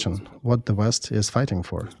here's the question: what the West is fighting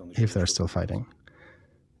for, if they're still fighting.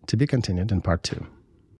 To be continued in part 2.